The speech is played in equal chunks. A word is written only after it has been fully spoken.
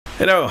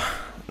Hello,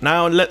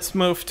 now let's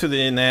move to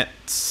the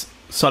next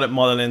solid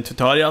modeling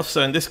tutorial.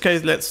 So in this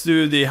case, let's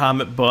do the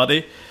Ahmed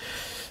body.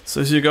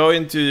 So as you go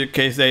into the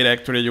case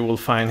directory, you will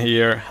find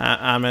here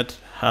Ahmed,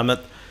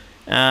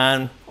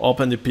 and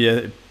open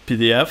the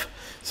PDF.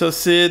 So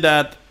see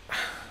that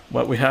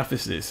what we have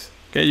is this.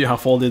 Okay, you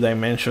have all the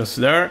dimensions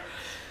there.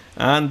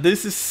 And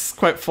this is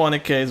quite funny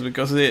case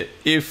because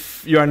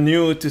if you are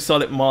new to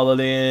solid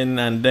modeling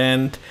and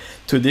then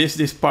to do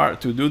this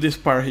part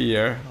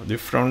here, the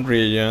front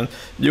region,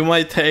 you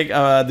might take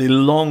the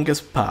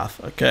longest path.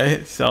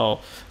 Okay,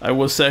 so I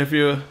will save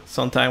you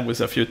some time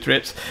with a few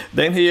trips.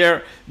 Then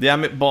here, the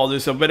Ahmed body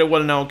is a very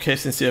well-known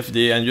case in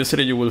CFD, and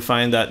usually you will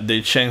find that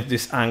they change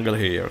this angle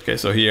here. Okay,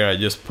 so here I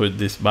just put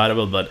this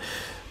variable, but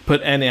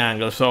put any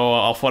angle.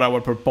 So for our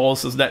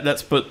purposes,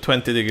 let's put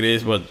 20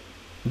 degrees, but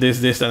this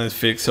distance is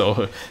fixed,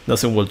 so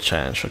nothing will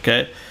change.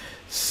 Okay,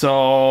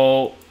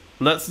 so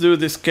let's do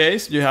this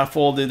case. You have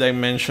all the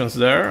dimensions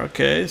there.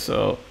 Okay,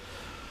 so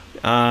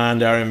and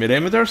they are in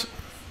millimeters.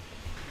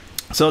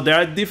 So there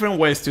are different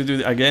ways to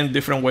do, again,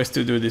 different ways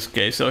to do this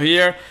case. So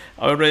here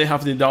I already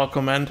have the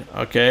document.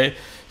 Okay,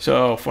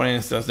 so for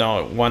instance,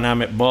 now one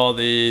Ahmed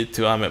body,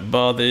 two Ahmed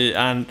body,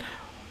 and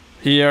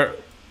here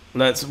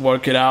let's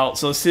work it out.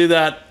 So see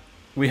that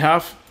we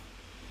have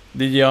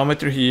the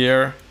geometry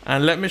here,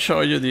 and let me show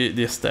you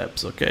the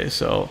steps. Okay,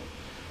 so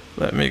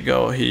let me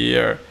go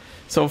here.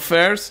 So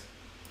first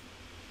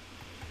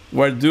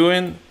we're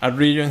doing a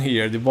region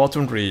here, the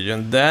bottom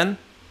region, then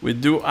we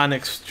do an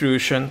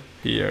extrusion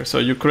here. So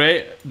you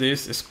create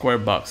this square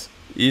box,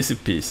 easy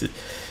peasy.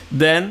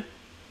 Then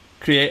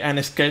create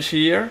a sketch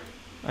here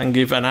and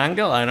give an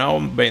angle, I know,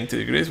 20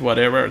 degrees,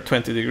 whatever,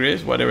 20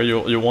 degrees, whatever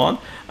you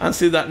want, and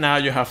see that now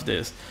you have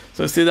this.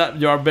 So see that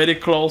you are very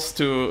close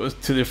to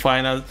the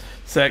final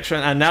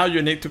section, and now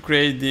you need to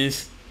create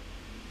this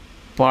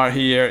part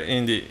here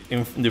in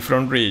the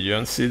front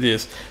region. See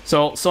this.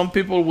 So some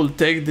people will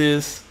take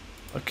this,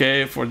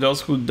 okay, for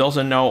those who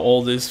doesn't know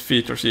all these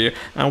features here,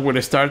 and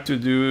will start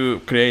to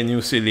create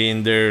new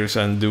cylinders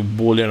and do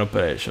Boolean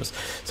operations.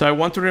 So I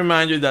want to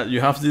remind you that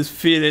you have this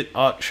fillet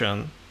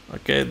option.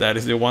 Okay, that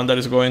is the one that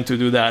is going to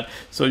do that.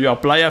 So you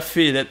apply a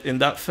fillet in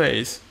that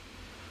face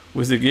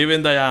with the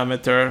given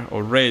diameter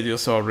or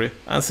radius, sorry,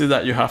 and see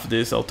that you have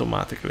this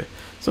automatically.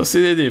 So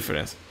see the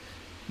difference.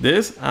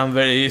 This, and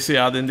very easy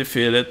adding the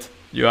fillet,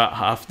 you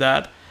have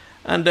that,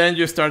 and then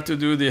you start to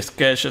do the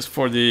sketches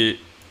for the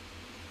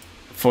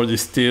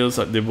steels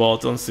at the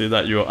bottom. See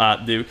that you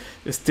add the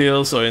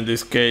steel. So in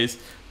this case,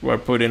 we're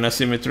putting a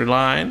symmetry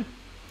line,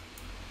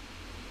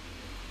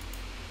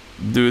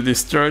 do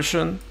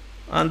distortion,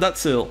 and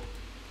that's it.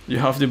 You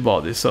have the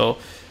body. So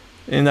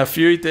in a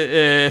few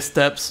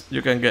steps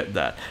you can get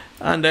that,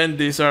 and then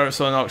these are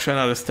some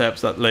optional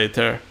steps that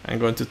later I'm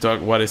going to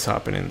talk what is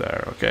happening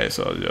there. Okay,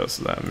 so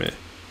just let me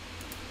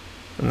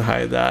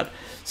hide that.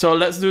 So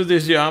let's do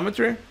this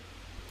geometry.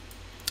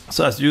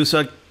 So as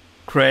usual,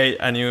 create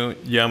a new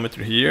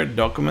geometry here,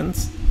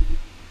 documents,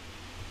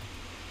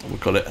 we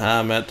call it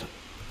Ahmed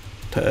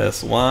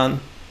test 1,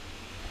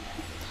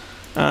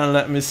 and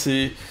let me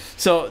see.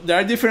 So there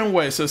are different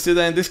ways. So see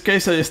that in this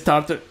case I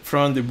started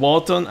from the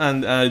bottom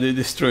and the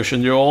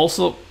distortion. You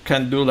also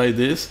can do like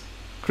this,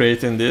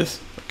 creating this.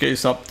 Okay,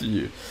 it's up to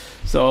you.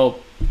 So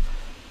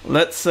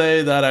let's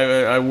say that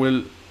I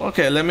will,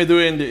 okay, let me do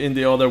it in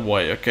the other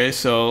way. Okay,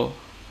 so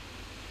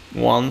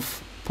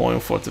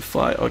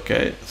 1.45.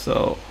 okay,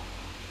 so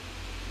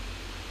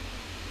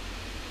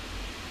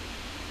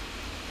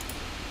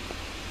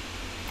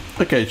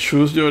okay,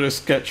 choose your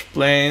sketch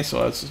plane.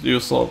 So as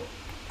usual,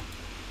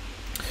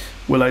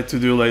 we like to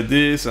do like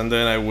this, and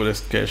then I will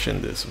sketch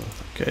in this one.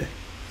 Okay,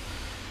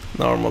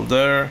 normal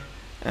there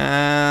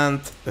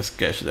and a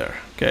sketch there.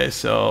 Okay,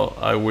 so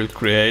I will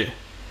create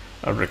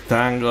a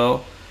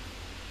rectangle,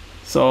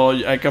 so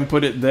I can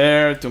put it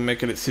there to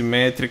make it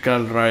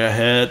symmetrical right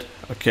ahead.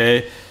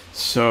 Okay,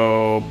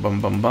 so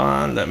bam bam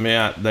bam, let me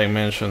add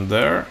dimension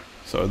there.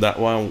 So that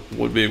one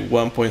would be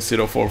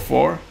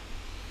 1.044.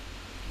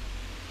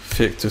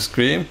 Fit to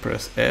screen,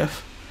 press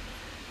F,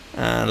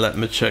 and let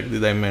me check the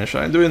dimension.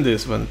 I'm doing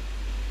this one.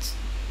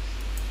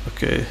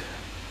 Okay,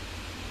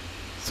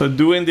 so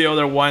doing the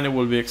other one, it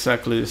will be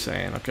exactly the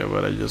same. Okay,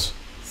 but I just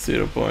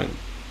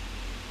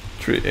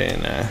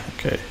 0.38.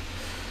 Okay,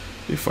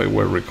 if I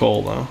will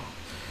recall now.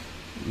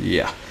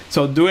 Yeah,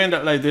 so doing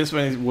that like this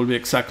one, it will be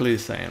exactly the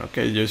same.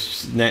 Okay,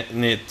 just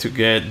need to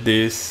get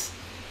this.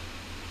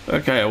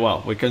 Okay,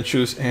 well, we can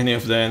choose any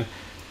of them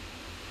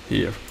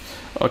here.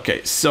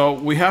 Okay, so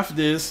we have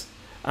this,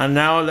 and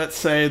now let's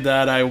say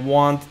that I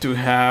want to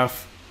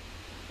have,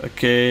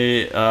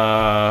 okay,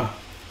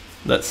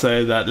 let's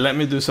say that, let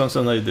me do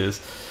something like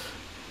this.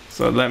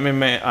 So let me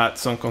add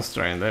some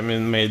constraint. Let me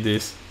make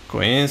this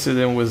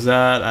coincident with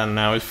that, and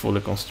now it's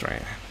fully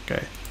constrained.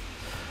 Okay,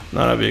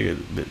 not a big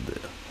deal.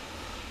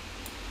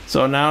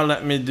 So now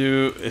let me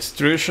do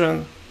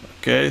extrusion.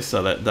 Okay,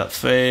 select that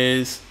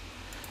face,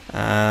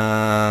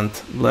 and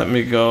let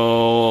me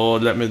do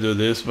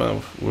this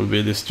one. Will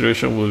be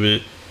distortion will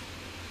be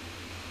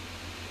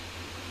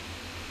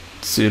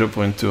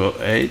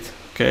 0.208.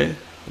 Okay,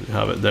 you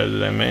have it there, the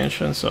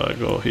dimension. So I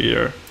go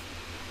here,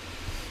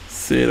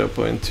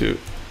 0.2.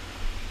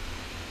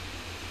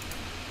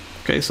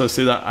 Okay, so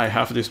see that I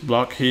have this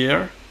block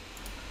here.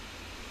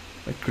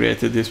 I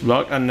created this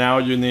block, and now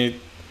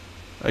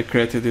I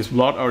created this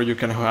block, or you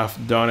can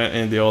have done it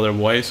in the other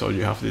way, so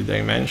you have the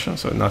dimension,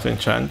 so nothing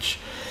changed.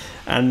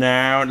 And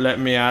now let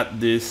me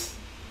add this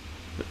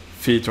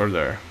feature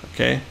there,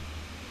 okay?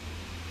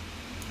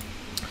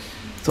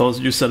 So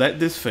you select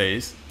this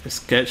face,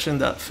 sketch in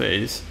that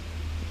face,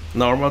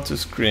 normal to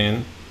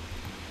screen,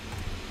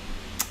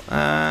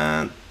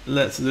 and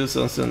let's do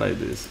something like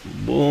this.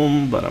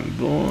 Boom, bam,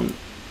 boom.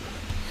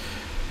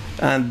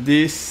 And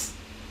this,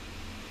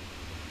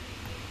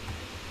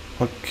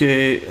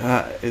 okay,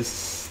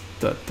 is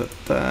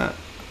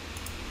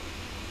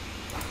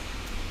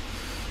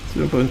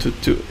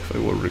 0.22 if I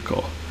will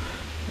recall.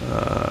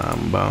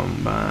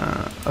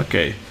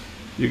 Okay,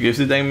 you give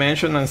the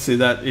dimension and see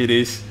that it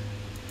is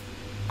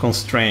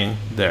constrained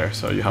there,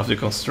 so you have the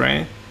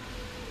constraint.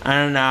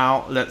 And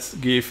now let's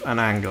give an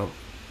angle.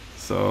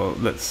 So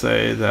let's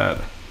say that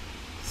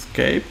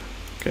escape,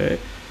 okay,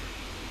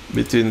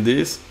 between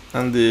this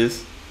and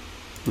this,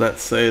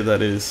 let's say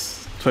that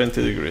is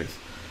 20 degrees.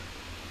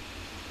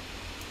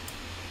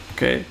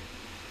 Okay,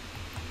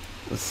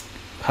 let's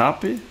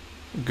happy,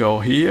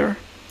 go here,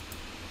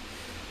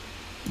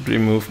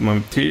 remove my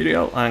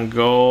material and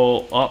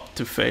go up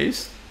to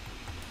face,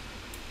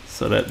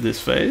 select this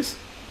face,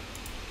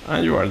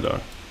 and you are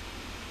done.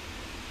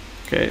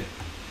 Okay,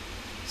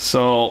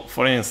 so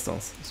for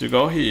instance, you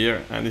go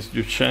here and if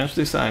you change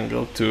this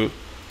angle to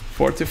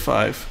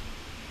 45,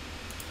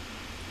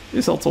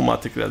 it's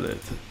automatically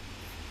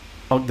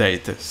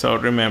updated. So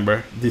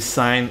remember,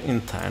 design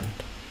intent.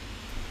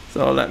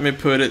 So let me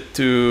put it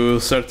to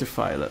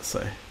certify, let's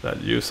say,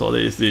 that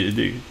usually is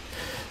the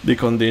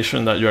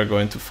condition that you are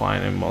going to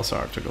find in most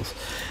articles.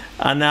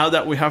 And now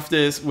that we have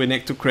this, we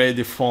need to create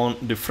the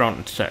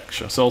front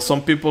section. So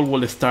some people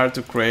will start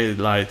to create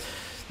like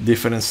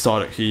different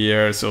stuff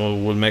here, so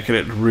we'll make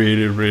it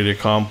really, really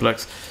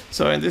complex.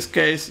 So in this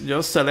case,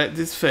 just select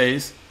this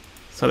face,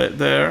 select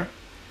there,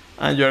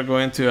 and you're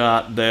going to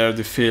add there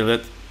the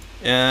fillet,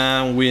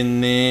 and we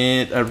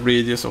need a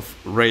radius of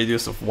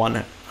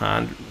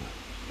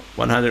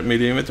 100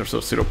 millimeters, so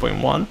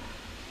 0.1,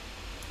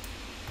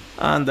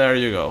 and there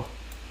you go.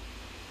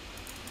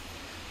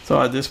 So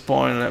at this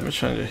point, let me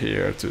change it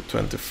here to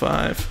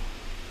 25.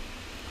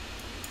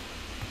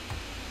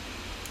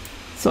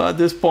 So at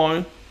this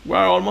point, we're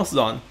almost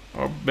done,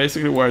 or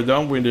basically we're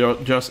done. We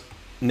just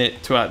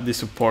need to add the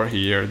support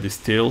here, the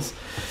stills.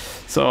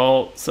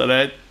 So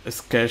select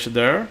sketch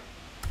there,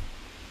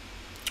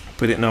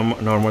 put it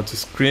normal to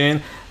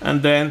screen,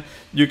 and then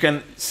you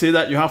can see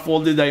that you have all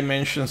the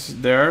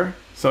dimensions there.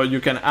 So you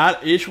can add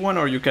each one,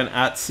 or you can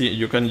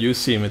use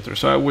symmetry.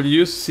 So I will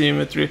use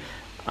symmetry,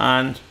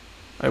 and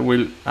I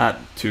will add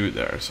 2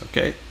 there.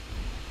 Okay.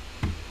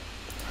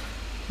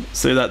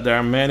 See that there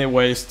are many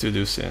ways to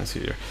do things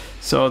here.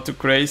 So to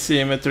create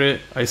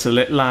symmetry, I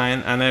select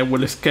line, and I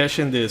will sketch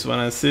in this one.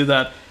 I see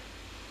that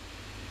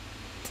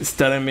it's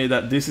telling me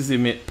that this is the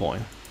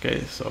midpoint.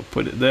 Okay, so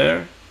put it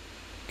there,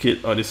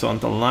 hit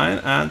horizontal line,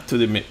 and to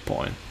the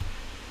midpoint.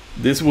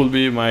 This will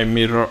be my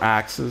mirror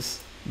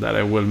axis that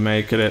I will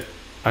make it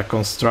a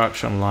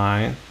construction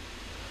line.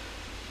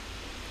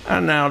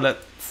 And now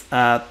let's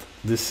add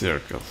the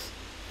circles.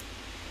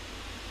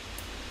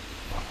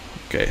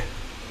 Okay,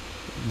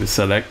 the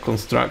select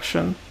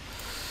construction,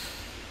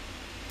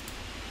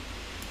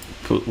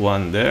 put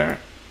one there,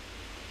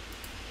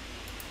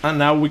 and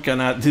now we can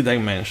add the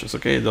dimensions.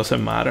 Okay, it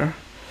doesn't matter.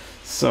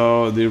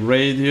 So the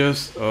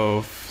radius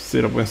of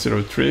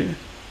 0.03,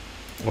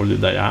 or the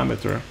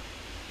diameter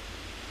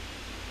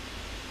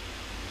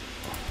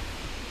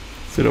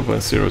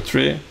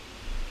 0.03,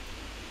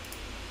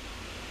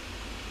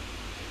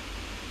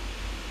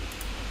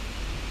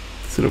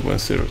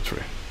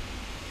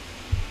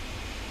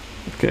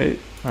 okay,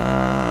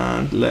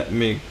 and let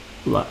me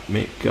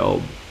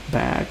go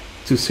back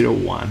to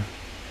 0.1.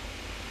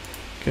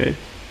 Okay,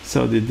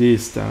 so the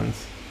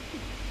distance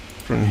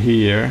from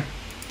here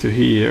to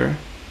here,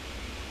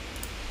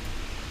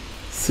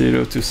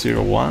 0 to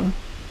 0.1.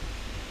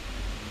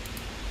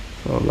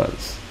 So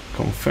let's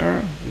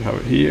confirm. You have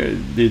it here,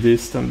 the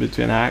distance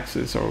between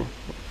axes, or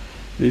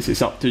this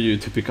is up to you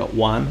to pick up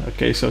one.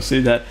 Okay, so see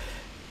that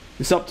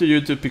it's up to you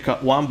to pick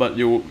up one, but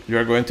you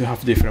are going to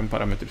have different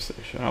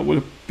parameterization. I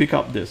will pick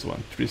up this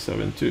one,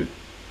 372.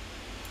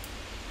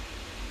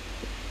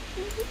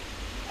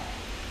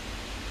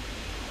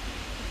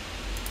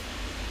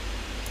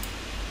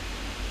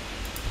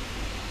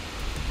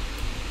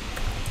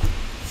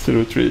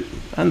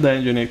 And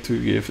then you need to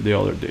give the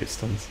other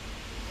distance.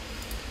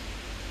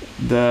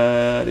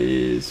 That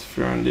is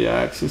from the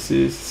axis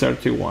is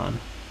 31.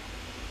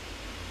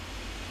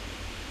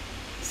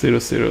 0,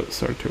 0,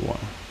 31.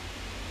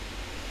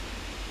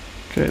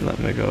 Okay, let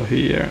me go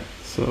here.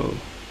 So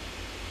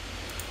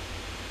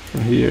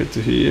from here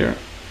to here,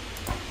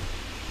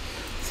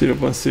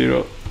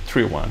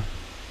 0.031.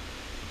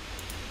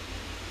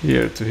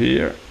 Here to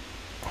here,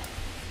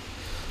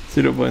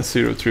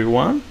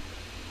 0.031,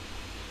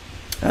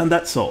 and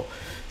that's all.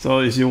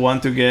 So if you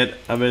want to get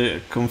a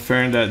bit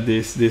confirm that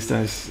this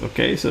distance is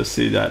okay, so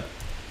see that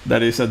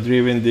that is a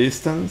driven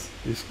distance,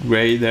 it's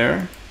gray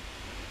there.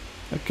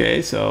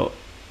 Okay, so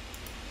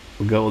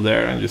go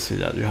there and you see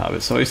that you have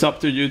it. So it's up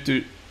to you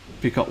to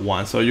pick up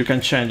one. So you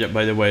can change it,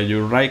 by the way.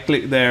 You right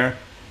click there,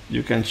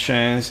 you can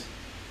change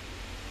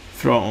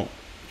from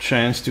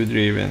change to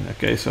driven.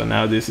 Okay, so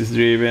now this is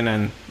driven,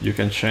 and you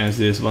can change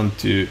this one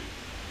to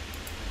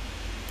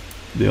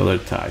the other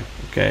type.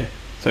 Okay,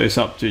 so it's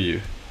up to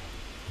you.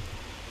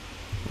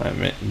 Let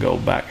me go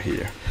back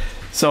here.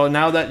 So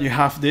now that you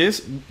have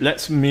this,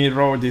 let's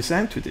mirror these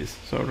entities.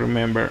 So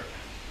remember,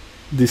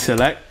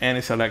 deselect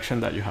any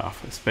selection that you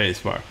have,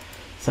 spacebar.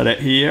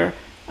 Select here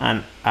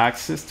and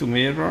access to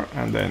mirror,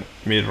 and then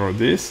mirror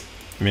this,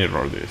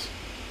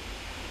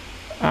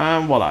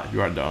 and voila,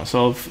 you are done.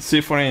 So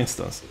see, for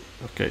instance,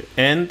 okay,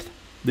 end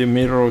the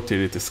mirror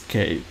utility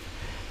escape.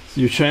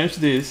 So you change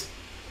this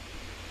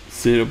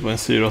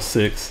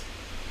 0.06,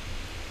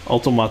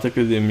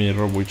 automatically the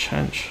mirror will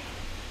change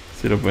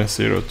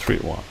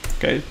 0.031.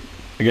 Okay,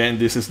 again,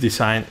 this is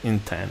design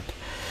intent.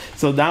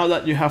 So now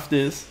that you have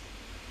this,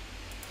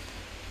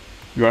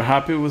 you are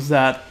happy with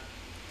that,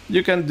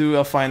 you can do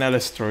a final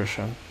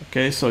extrusion.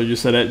 Okay, so you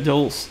select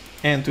those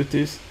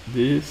entities,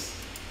 this,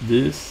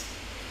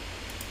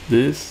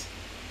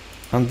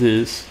 and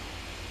this.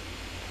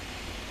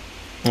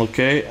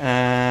 Okay,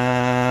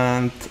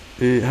 and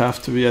it has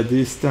to be a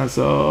distance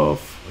of,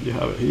 you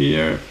have it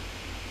here,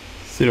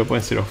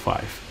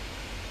 0.05.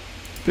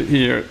 Put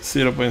here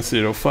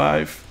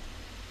 0.05,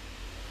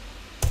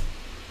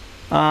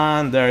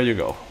 and there you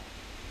go.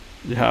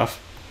 You have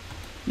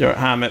your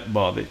Ahmed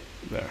body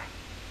there,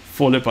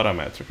 fully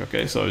parametric.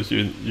 Okay, so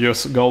you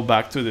just go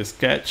back to the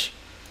sketch,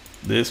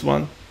 this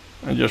one,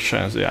 and just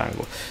change the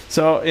angle.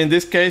 So in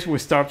this case, we're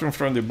starting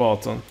from the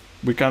bottom.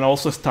 We can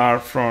also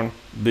start from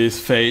this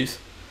face.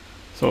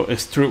 So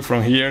extrude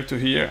from here to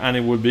here, and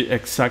it will be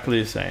exactly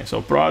the same.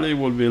 So probably it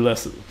will be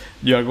less.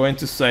 You are going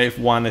to save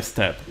one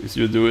step if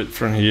you do it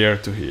from here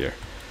to here.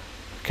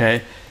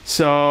 Okay,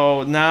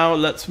 so now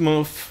let's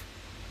move.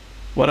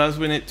 What else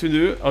we need to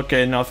do?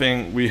 Okay,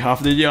 nothing. We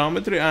have the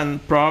geometry, and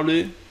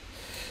probably,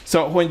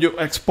 so when you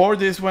export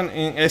this one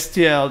in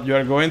STL, you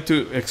are going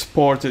to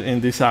export it in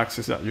this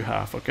axis that you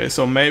have. Okay,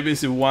 so maybe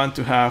if you want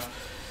to have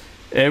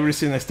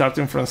everything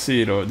starting from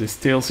 0, the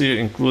still 0,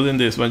 including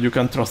this one, you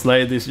can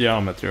translate this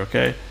geometry.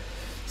 Okay,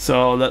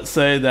 so let's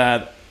say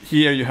that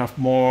here you have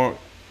more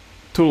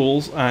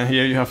tools, and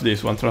here you have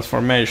this one,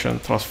 transformation,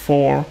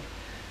 transform,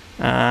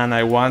 and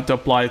I want to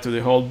apply it to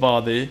the whole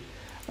body,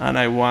 and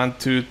I want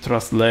to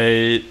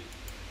translate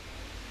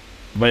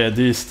by a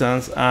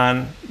distance,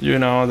 and you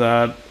know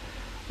that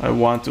I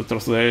want to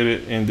translate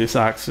it in this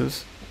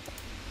axis,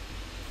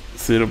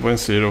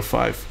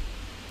 0.05.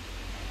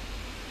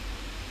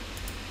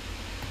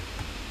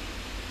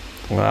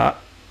 Well,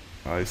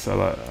 I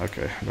select,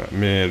 okay, let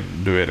me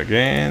do it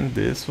again,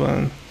 this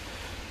one.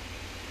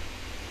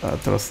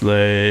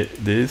 Translate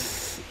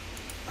this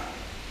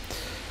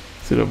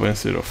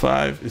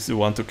 0.05. If you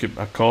want to keep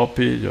a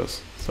copy,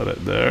 just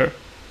select there,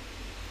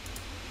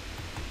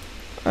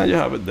 and you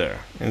have it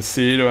there in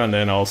 0, and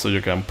then also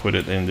you can put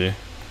it in the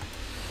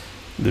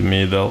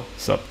middle.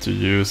 It's up to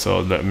you.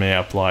 So let me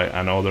apply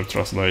another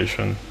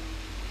translation,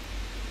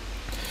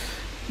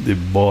 the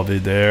body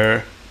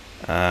there,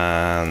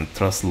 and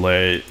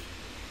translate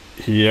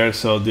here.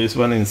 So this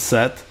one in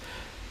set,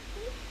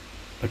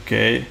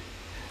 okay,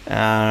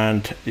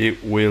 and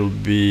it will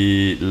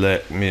be,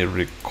 let me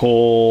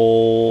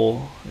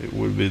recall, it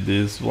will be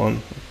this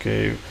one.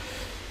 Okay,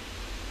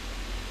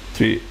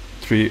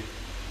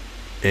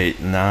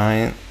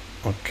 3389.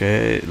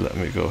 okay, let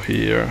me go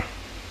here,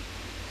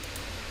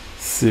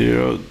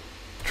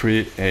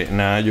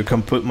 0389. you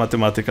can put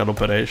mathematical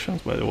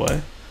operations, by the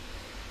way,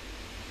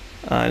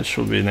 and it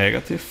should be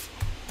negative.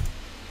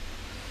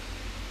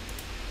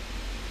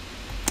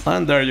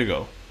 And there you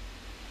go.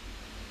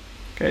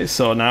 Okay,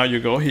 so now you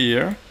go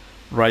here,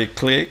 right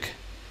click,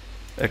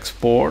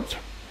 export.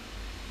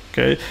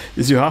 Okay,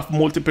 if you have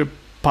multiple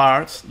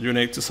parts, you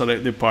need to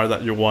select the part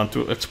that you want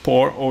to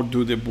export, or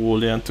do the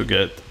boolean to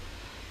get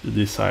the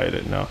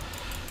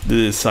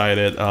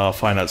decided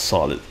final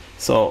solid.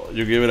 So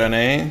you give it a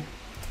name,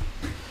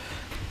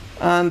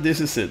 and this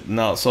is it.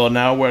 Now, so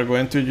now we're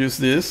going to use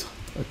this.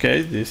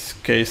 Okay, this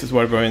case is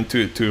we're going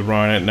to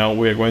run it. Now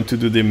we're going to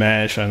do the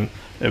mesh, and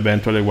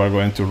eventually we're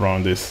going to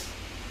run this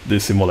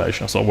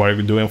simulation. So we're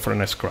doing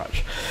from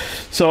scratch.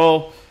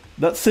 So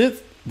that's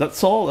it.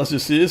 That's all. As you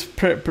see, it's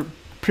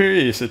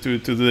pretty easy to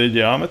do the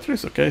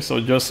geometries. Okay,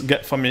 so just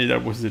get familiar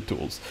with the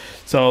tools.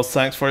 So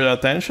thanks for your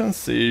attention.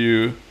 See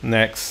you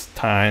next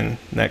time,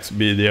 next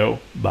video.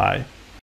 Bye.